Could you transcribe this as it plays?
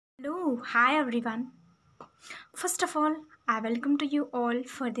Hello, hi everyone. First of all, I welcome to you all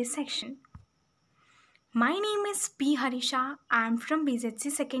for this section. My name is P Harisha. I am from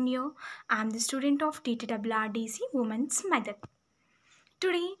BZC second year. I am the student of TTWRDC Women's Medak.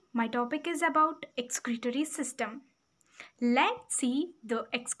 Today, my topic is about excretory system. Let's see the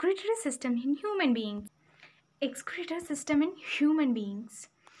excretory system in human beings. Excretory system in human beings.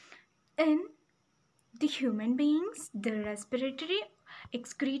 In the human beings, the respiratory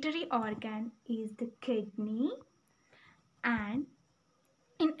excretory organ is the kidney, and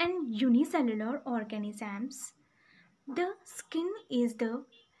in an unicellular organisms, the skin is the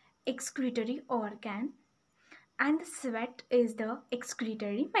excretory organ and the sweat is the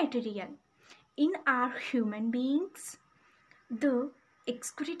excretory material. In our human beings, the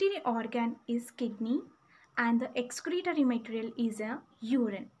excretory organ is kidney and the excretory material is a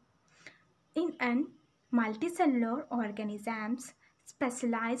urine. In an multicellular organisms,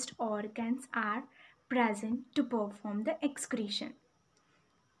 specialized organs are present to perform the excretion.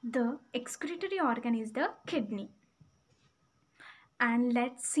 The excretory organ is the kidney. And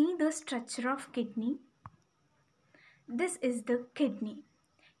let's see the structure of kidney. This is the kidney.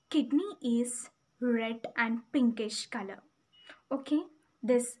 Kidney is red and pinkish color. Okay,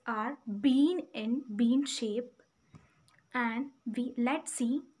 these are bean in bean shape, and let's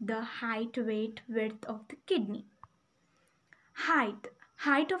see the height, weight, width of the kidney.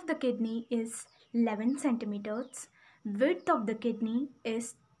 Height of the kidney is 11 centimeters. Width of the kidney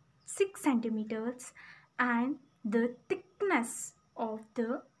is 6 centimeters, and the thickness of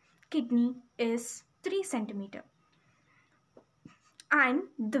the kidney is 3 centimeter. And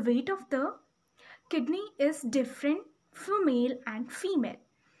the weight of the kidney is different for male and female.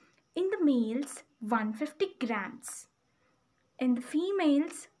 In the males, 150 grams. In the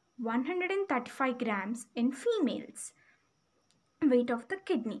females, 135 grams in females. Weight of the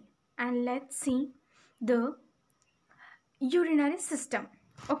kidney. And let's see the urinary system.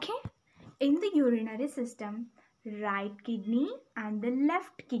 Okay, in the urinary system, right kidney and the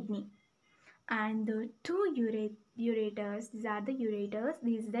left kidney, and the two ureters, these are the ureters,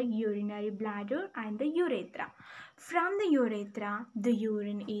 this is the urinary bladder and the urethra. From the urethra, the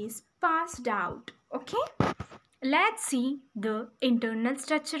urine is passed out. Okay, let's see the internal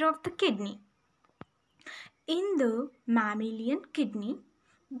structure of the kidney. In the mammalian kidney,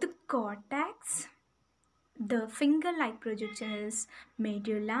 the cortex, the finger-like projection is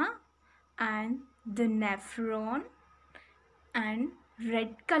medulla, and the nephron, and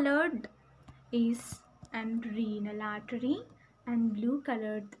red colored is an renal artery, and blue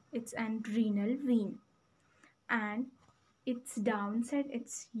colored it's an renal vein, and its downside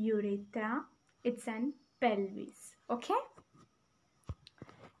it's urethra, it's an pelvis. Okay,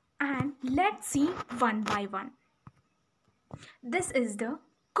 and let's see one by one. This is the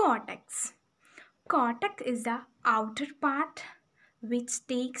cortex. Cortex is the outer part which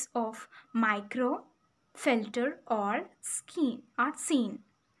takes off micro filter or skin or scene.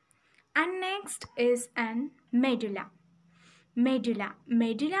 And next is an medulla. Medulla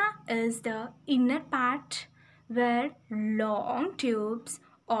is the inner part where long tubes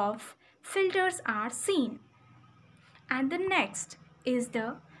of filters are seen. And the next is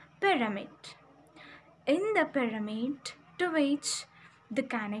the pyramid. In the pyramid, to which the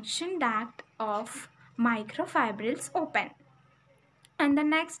connection duct of microfibrils open. And the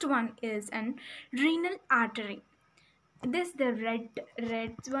next one is an renal artery. This the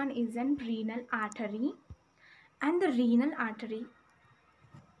red one is an renal artery, and the renal artery,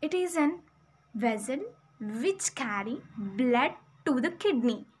 it is an vessel which carry blood to the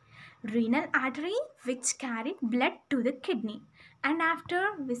kidney. Renal artery which carry blood to the kidney. And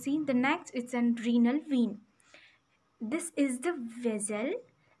after we see the next, it's an renal vein. This is the vessel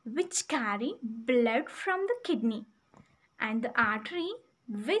which carry blood from the kidney, and the artery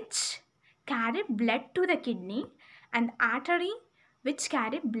which carry blood to the kidney, and artery which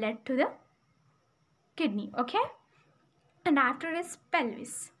carry blood to the kidney. Okay, and after is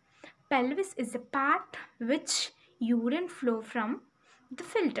pelvis. Pelvis is the part which urine flow from the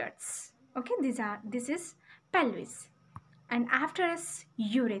filters. Okay, this is pelvis. And after is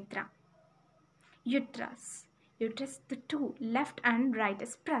urethra. Uterus, the two left and right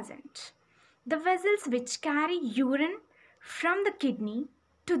is present. The vessels which carry urine from the kidney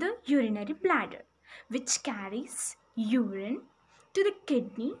to the urinary bladder, which carries urine to the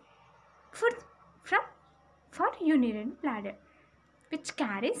kidney for urinary bladder, which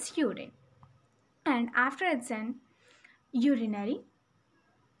carries urine. And after it's an urinary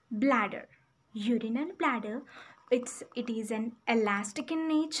bladder. Urinary bladder, it is an elastic in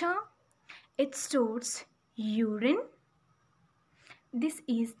nature. It stores urine this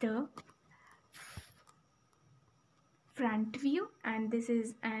is the front view and this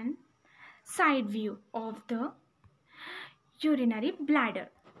is an side view of the urinary bladder.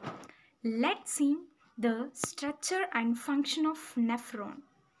 Let's see the structure and function of nephron.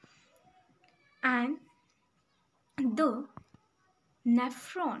 And the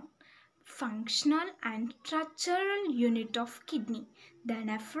nephron, functional and structural unit of kidney. The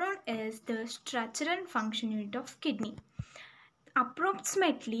nephron is the structural and function unit of kidney.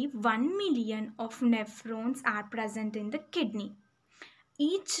 Approximately 1 million of nephrons are present in the kidney.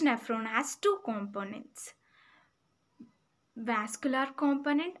 Each nephron has two components, vascular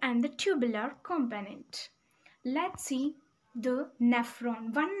component and the tubular component. Let's see the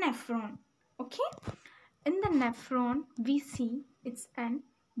nephron, one nephron. Okay, in the nephron we see it's an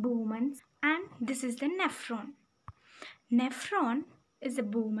Bowman's and this is the nephron. Nephron is a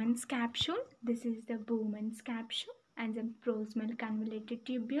Bowman's capsule. This is the Bowman's capsule and the proximal convoluted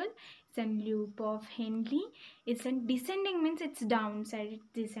tubule. It's a loop of Henle. It's a descending means it's downside. It's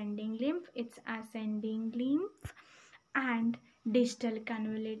descending lymph. It's ascending lymph and distal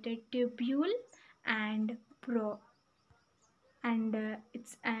convoluted tubule and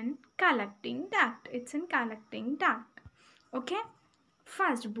it's an collecting duct. It's an collecting duct. Okay.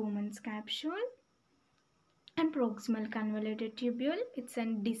 First Bowman's capsule and proximal convoluted tubule. It's a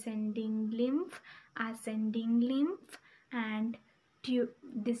descending lymph, ascending lymph and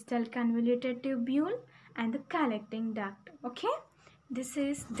distal convoluted tubule and the collecting duct. Okay, this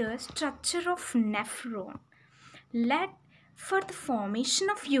is the structure of nephron. For the formation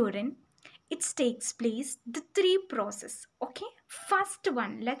of urine, it takes place the three process. Okay, first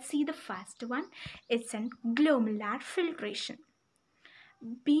one, let's see the first one. It's an glomerular filtration.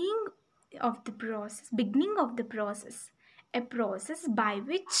 Beginning of the process, a process by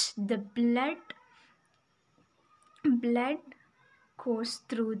which the blood goes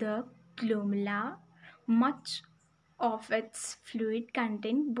through the glomerula. Much of its fluid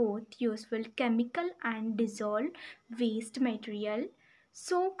contain both useful chemical and dissolved waste material,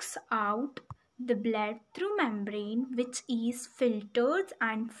 soaks out the blood through membrane, which is filtered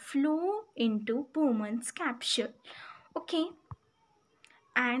and flow into Bowman's capsule. Okay,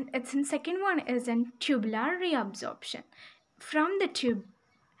 and its second one is in tubular reabsorption. From the tube,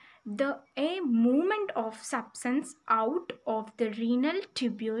 a movement of substance out of the renal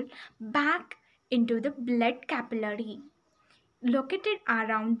tubule back into the blood capillary located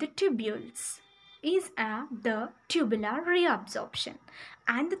around the tubules is the tubular reabsorption.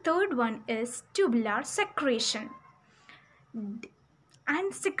 And the third one is tubular secretion.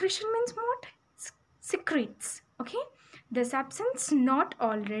 And secretion means what? Secretes. Okay, the substance not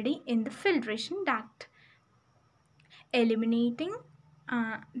already in the filtration duct. Eliminating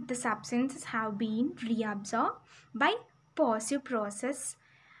the substances have been reabsorbed by passive process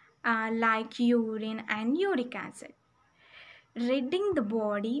like urine and uric acid, ridding the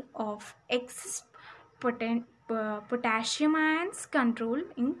body of excess potassium ions,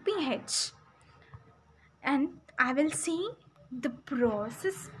 controlling pH. And I will see the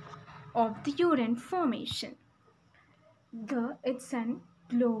process of the urine formation. It's an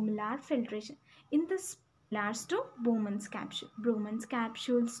glomerular filtration. In this last to Bowman's capsule. Bowman's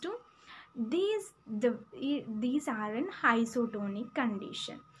capsules too. These are in isotonic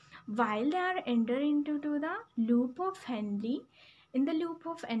condition. While they are entering into the loop of Henle, in the loop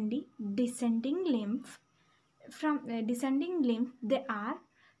of Henle, descending lymph, they are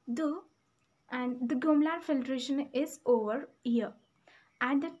and the glomerular filtration is over here.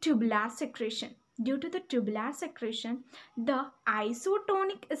 And the tubular secretion. Due to the tubular secretion, the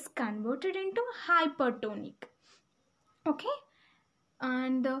isotonic is converted into hypertonic. Okay,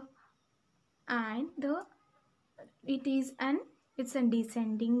 and it's a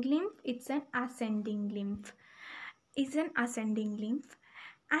descending lymph. It's an ascending lymph.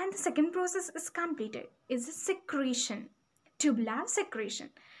 And the second process is completed. Is a secretion, tubular secretion,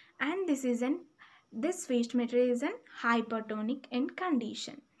 and this waste material is an hypertonic in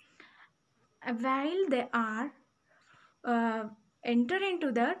condition. While they are enter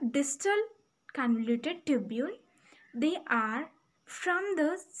into the distal convoluted tubule, they are from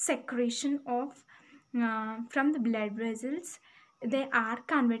the secretion of from the blood vessels, they are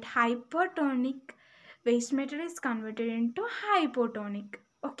converted hypertonic. Waste material is converted into hypotonic.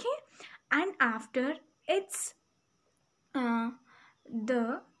 Okay, and after it's the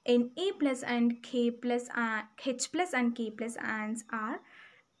Na plus and K plus H plus and K plus ions are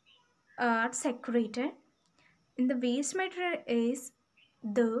secreted. In the waste material is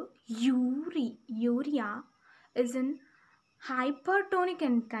the urea is in hypertonic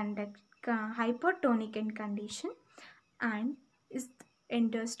in condition and is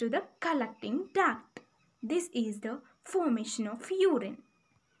enters to the collecting duct. This is the formation of urine.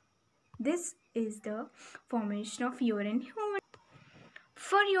 This is the formation of urine.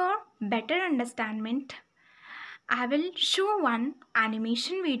 For your better understanding, I will show one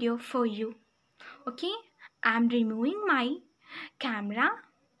animation video for you. Okay, I am removing my camera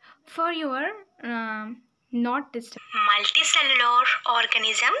for your not disturb. Multicellular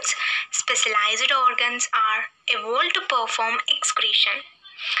organisms, specialized organs are evolved to perform excretion.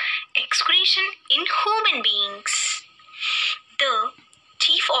 Excretion in human beings. The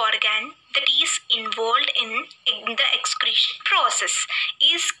chief organ that is involved in the excretion process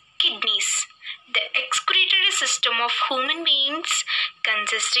is kidneys. The excretory system of human beings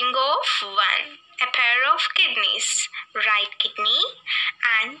consisting of 1. A pair of kidneys, right kidney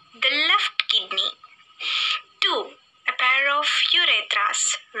and the left kidney. 2. A pair of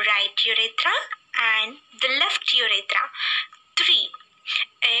urethras, right urethra and the left urethra. 3.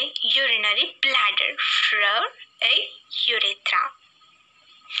 A urinary bladder for a urethra.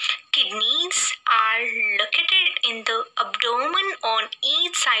 Kidneys are located in the abdomen on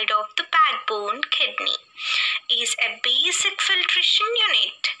each side of the backbone. Kidney is a basic filtration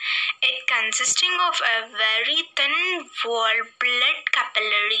unit. It consisting of a very thin walled blood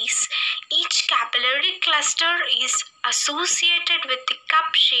capillaries. Each capillary cluster is associated with the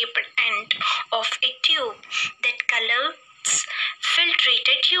cup-shaped end of a tube that collects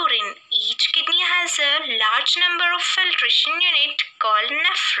filtrated urine. Each kidney has a large number of filtration units called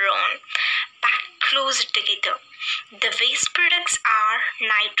nephron packed close together. The waste products are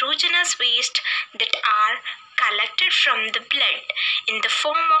nitrogenous waste that are collected from the blood in the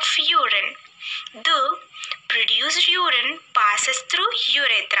form of urine. The produced urine passes through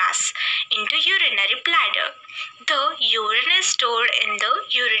urethras into urinary bladder. The urine is stored in the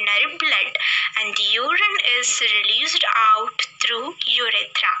urinary blood and the urine is released out through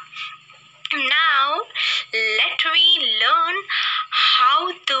urethra. Now let we learn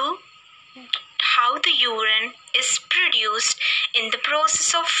how the urine is produced. In the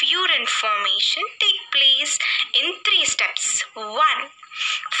process of urine formation take place in 3 steps. 1.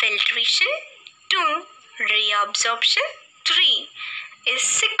 Filtration. 2. Reabsorption. 3. is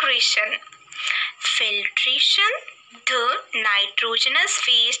secretion. Filtration. The nitrogenous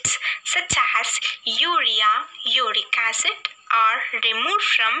wastes such as urea, uric acid are removed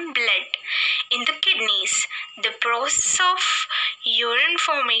from blood in the kidneys. The process of urine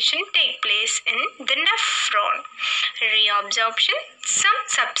formation takes place in the nephron. Reabsorption. Some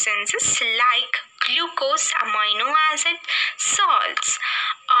substances like glucose, amino acid, salts,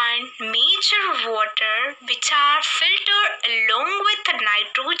 and major water which are filtered along with the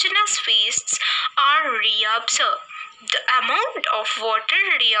nitrogenous wastes are reabsorbed. The amount of water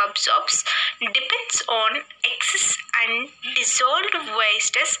reabsorbs depends on excess and dissolved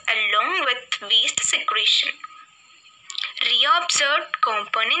wastes along with waste secretion. Reabsorbed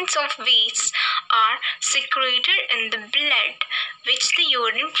components of waste are secreted in the blood, which the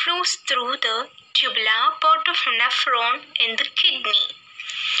urine flows through the tubular part of nephron in the kidney.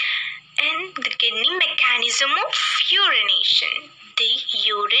 And the kidney mechanism of urination. The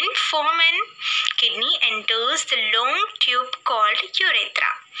urine from a kidney enters the long tube called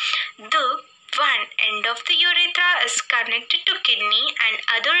urethra. The one end of the urethra is connected to kidney and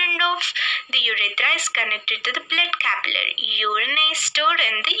other end of the urethra is connected to the blood capillary. Urine is stored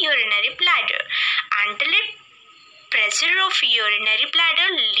in the urinary bladder until it pressure of urinary bladder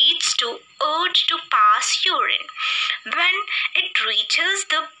leads to urge to pass urine. When it reaches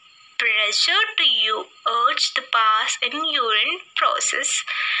the pressure to urge the pass in urine process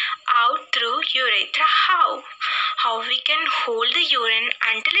out through urethra. How we can hold the urine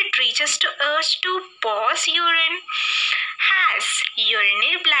until it reaches to urge to pass urine? As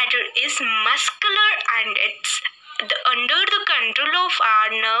urinary bladder is muscular and it's under the control of our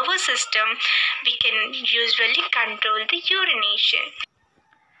nervous system, we can usually control the urination.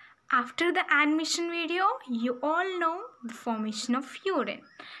 After the animation video, you all know the formation of urine.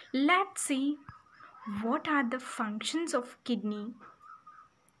 Let's see what are the functions of kidney.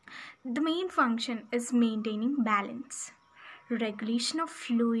 The main function is maintaining balance, regulation of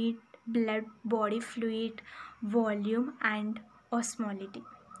fluid, blood, body fluid, volume and osmolality,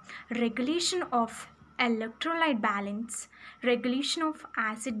 regulation of electrolyte balance, regulation of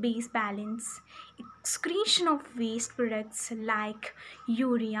acid-base balance, excretion of waste products like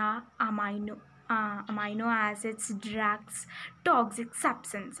urea, amino acids, drugs, toxic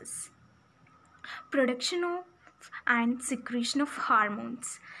substances, production of and secretion of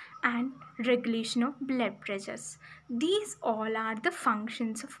hormones, and regulation of blood pressures. These all are the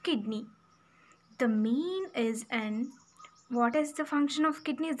functions of kidney. The main is in what is the function of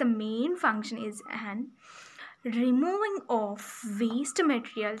kidneys? The main function is an removing of waste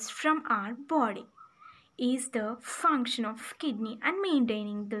materials from our body is the function of kidney, and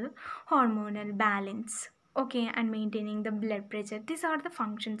maintaining the hormonal balance, okay, and maintaining the blood pressure. These are the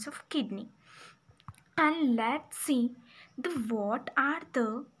functions of kidney. And let's see the what are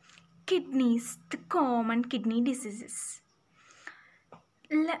the kidneys, the common kidney diseases.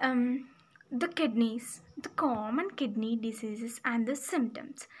 Le- um, the common kidney diseases and the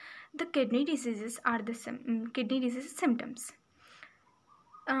symptoms. The kidney diseases are the kidney disease symptoms.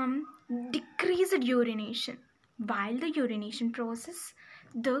 Decreased urination. While the urination process,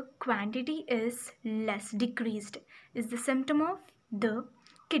 the quantity is less, decreased, is the symptom of the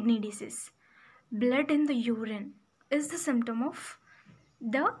kidney disease. Blood in the urine is the symptom of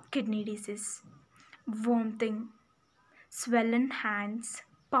the kidney disease. Vomiting, swollen hands,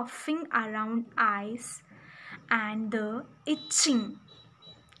 puffing around eyes, and the itching,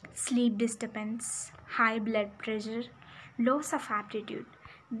 sleep disturbance, high blood pressure, loss of aptitude.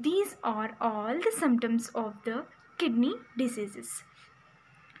 These are all the symptoms of the kidney diseases.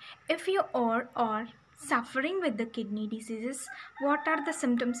 If you are suffering with the kidney diseases, what are the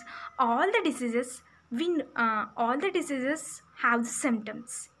symptoms? All the diseases all the diseases have the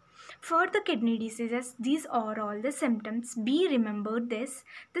symptoms. For the kidney diseases, these are all the symptoms. Be remembered this.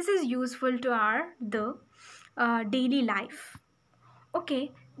 This is useful to our the daily life.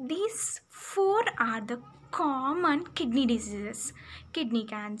 Okay, these four are the common kidney diseases: kidney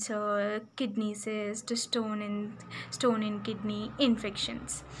cancer, kidney cyst, stone in kidney,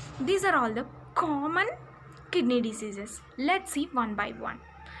 infections. These are all the common kidney diseases. Let's see one by one.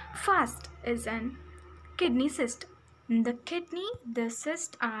 First is an kidney cyst. The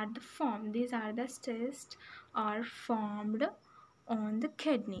cysts are the formed. These are the cysts are formed on the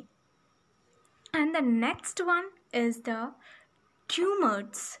kidney. And the next one is the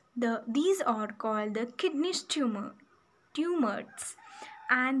tumors. These are called the kidney tumors.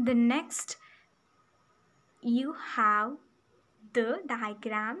 And the next, you have the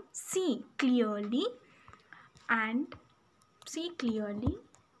diagram. And see clearly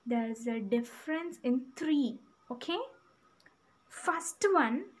there is a difference in three. Okay, first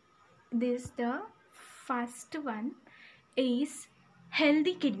one, the first one is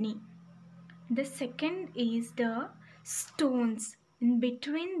healthy kidney. The second is the stones. In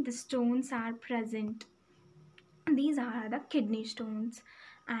between the stones are present. These are the kidney stones.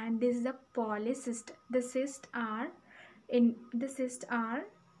 And this is the polycyst. The cysts are in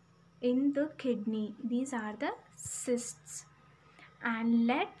the kidney. These are the cysts. And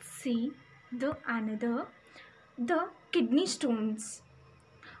let's see the kidney stones.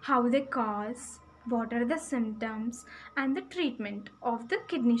 How they cause, what are the symptoms, and the treatment of the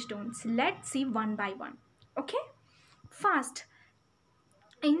kidney stones. Let's see one by one. Okay, first,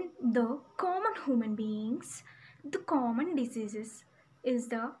 in the common human beings, the common diseases is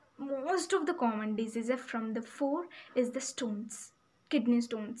the most of the common diseases from the four is the stones, kidney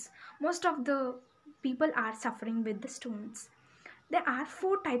stones. Most of the people are suffering with the stones. There are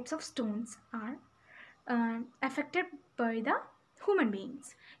four types of stones are affected by the human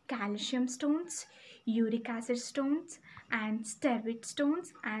beings: calcium stones, uric acid stones, and steroid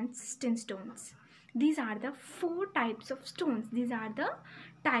stones, and stin stones. These are the four types of stones. These are the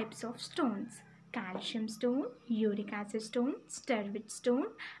types of stones: calcium stone, uric acid stone, steroid stone,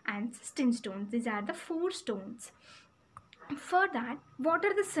 and stin stones. These are the four stones. For that, what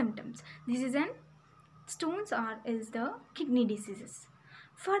are the symptoms? This is an stones are is the kidney diseases.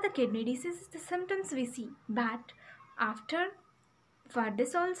 For the kidney diseases, the symptoms we see, but after for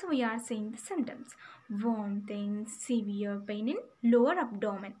this also we are seeing the symptoms: vomiting, severe pain in lower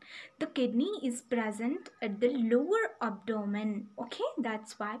abdomen. The kidney is present at the lower abdomen. Okay,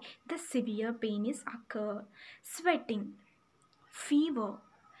 that's why the severe pain is occur. Sweating, fever,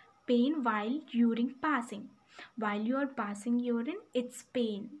 pain while urine passing. While you are passing urine, it's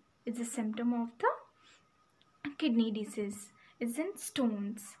pain. It's a symptom of the kidney disease. It's in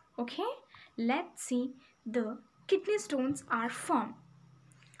stones. Okay, let's see the kidney stones are formed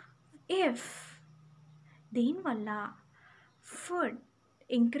if దీనివల్ల food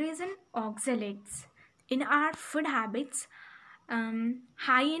increase in oxalates in our food habits,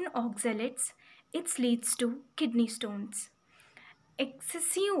 high in oxalates, it leads to kidney stones.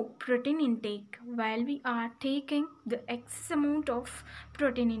 Excessive protein intake, while we are taking the excess amount of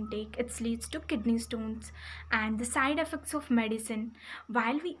protein intake, it leads to kidney stones. And the side effects of medicine,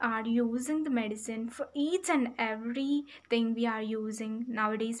 while we are using the medicine for each and everything we are using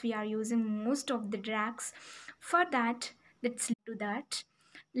nowadays, we are using most of the drugs. For that, let's lead to that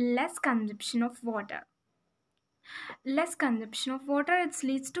less consumption of water. Less consumption of water, it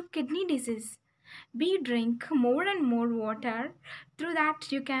leads to kidney disease. Be drink more and more water. Through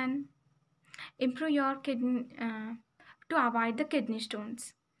that you can improve your kidney to avoid the kidney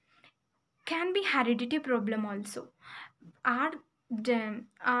stones. Can be heredity problem also. Our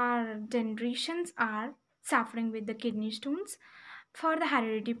our generations are suffering with the kidney stones. For the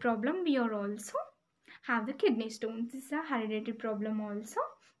heredity problem, we are also have the kidney stones. This is a hereditary problem also.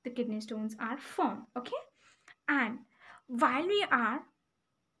 The kidney stones are formed. Okay, and while we are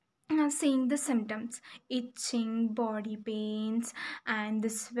seeing the symptoms, itching, body pains, and the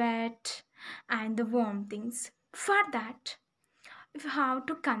sweat and the warm things, for that you have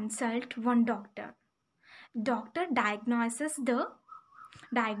to consult one doctor. Doctor diagnosis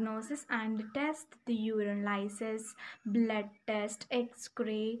and test the urine lysis, blood test,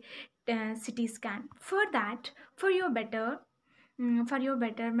 x-ray, CT scan. For that, for your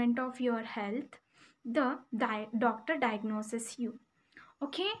betterment of your health, the doctor diagnoses you.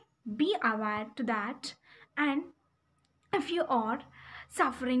 Okay, be aware to that. And if you are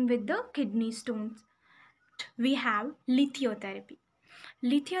suffering with the kidney stones, we have lithiotherapy.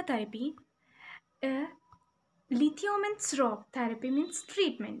 Lithiotherapy, uh, lithium means rock, therapy means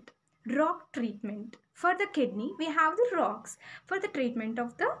treatment. Rock treatment for the kidney, we have the rocks for the treatment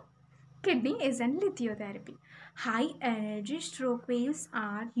of the kidney is an lithiotherapy. High energy stroke waves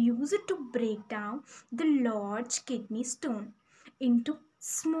are used to break down the large kidney stone into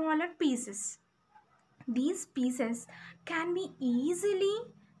smaller pieces. These pieces can be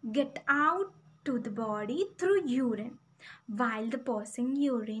easily get out to the body through urine. While the passing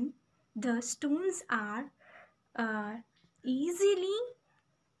urine, the stones are uh, easily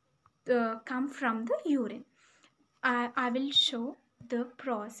come from the urine. I will show the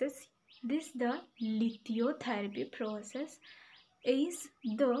process. This the lithiotherapy process is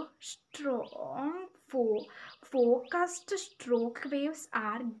the strong focused stroke waves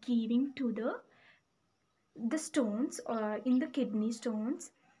are giving to the stones in the kidney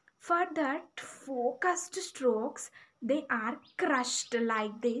stones. For that focused strokes, they are crushed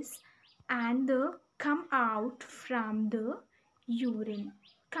like this and come out from the urine.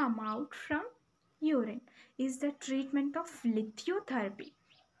 Come out from urine is the treatment of lithiotherapy.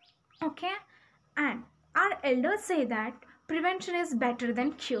 Okay, and our elders say that prevention is better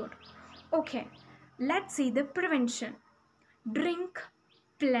than cure. Okay, let's see the prevention. Drink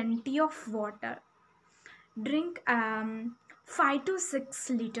plenty of water. Drink 5 to 6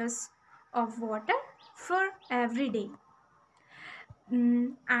 liters of water for every day.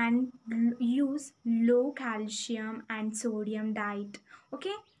 And use low calcium and sodium diet.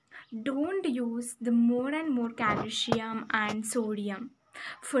 Okay, don't use the more and more calcium and sodium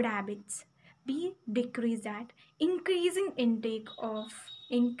food habits. Be decrease that. Increase intake of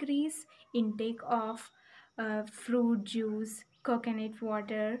fruit juice, coconut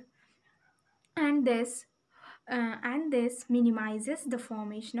water, and this minimizes the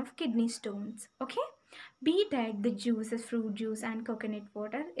formation of kidney stones. Okay, be take the juices, fruit juice and coconut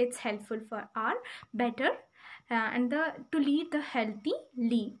water. It's helpful for our better and the to lead the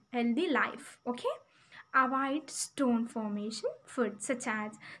healthy life. Okay, avoid stone formation foods such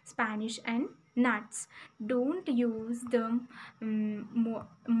as spanish and nuts. Don't use them.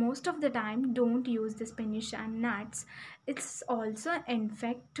 Most of the time don't use the spinach and nuts. It's also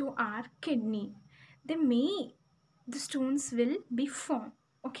infect to our kidney. They may the stones will be formed.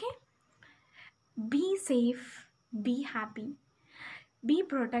 Okay, be safe, be happy, be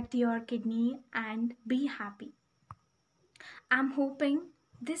protect your kidney and be happy. I'm hoping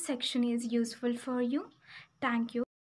this section is useful for you. Thank you.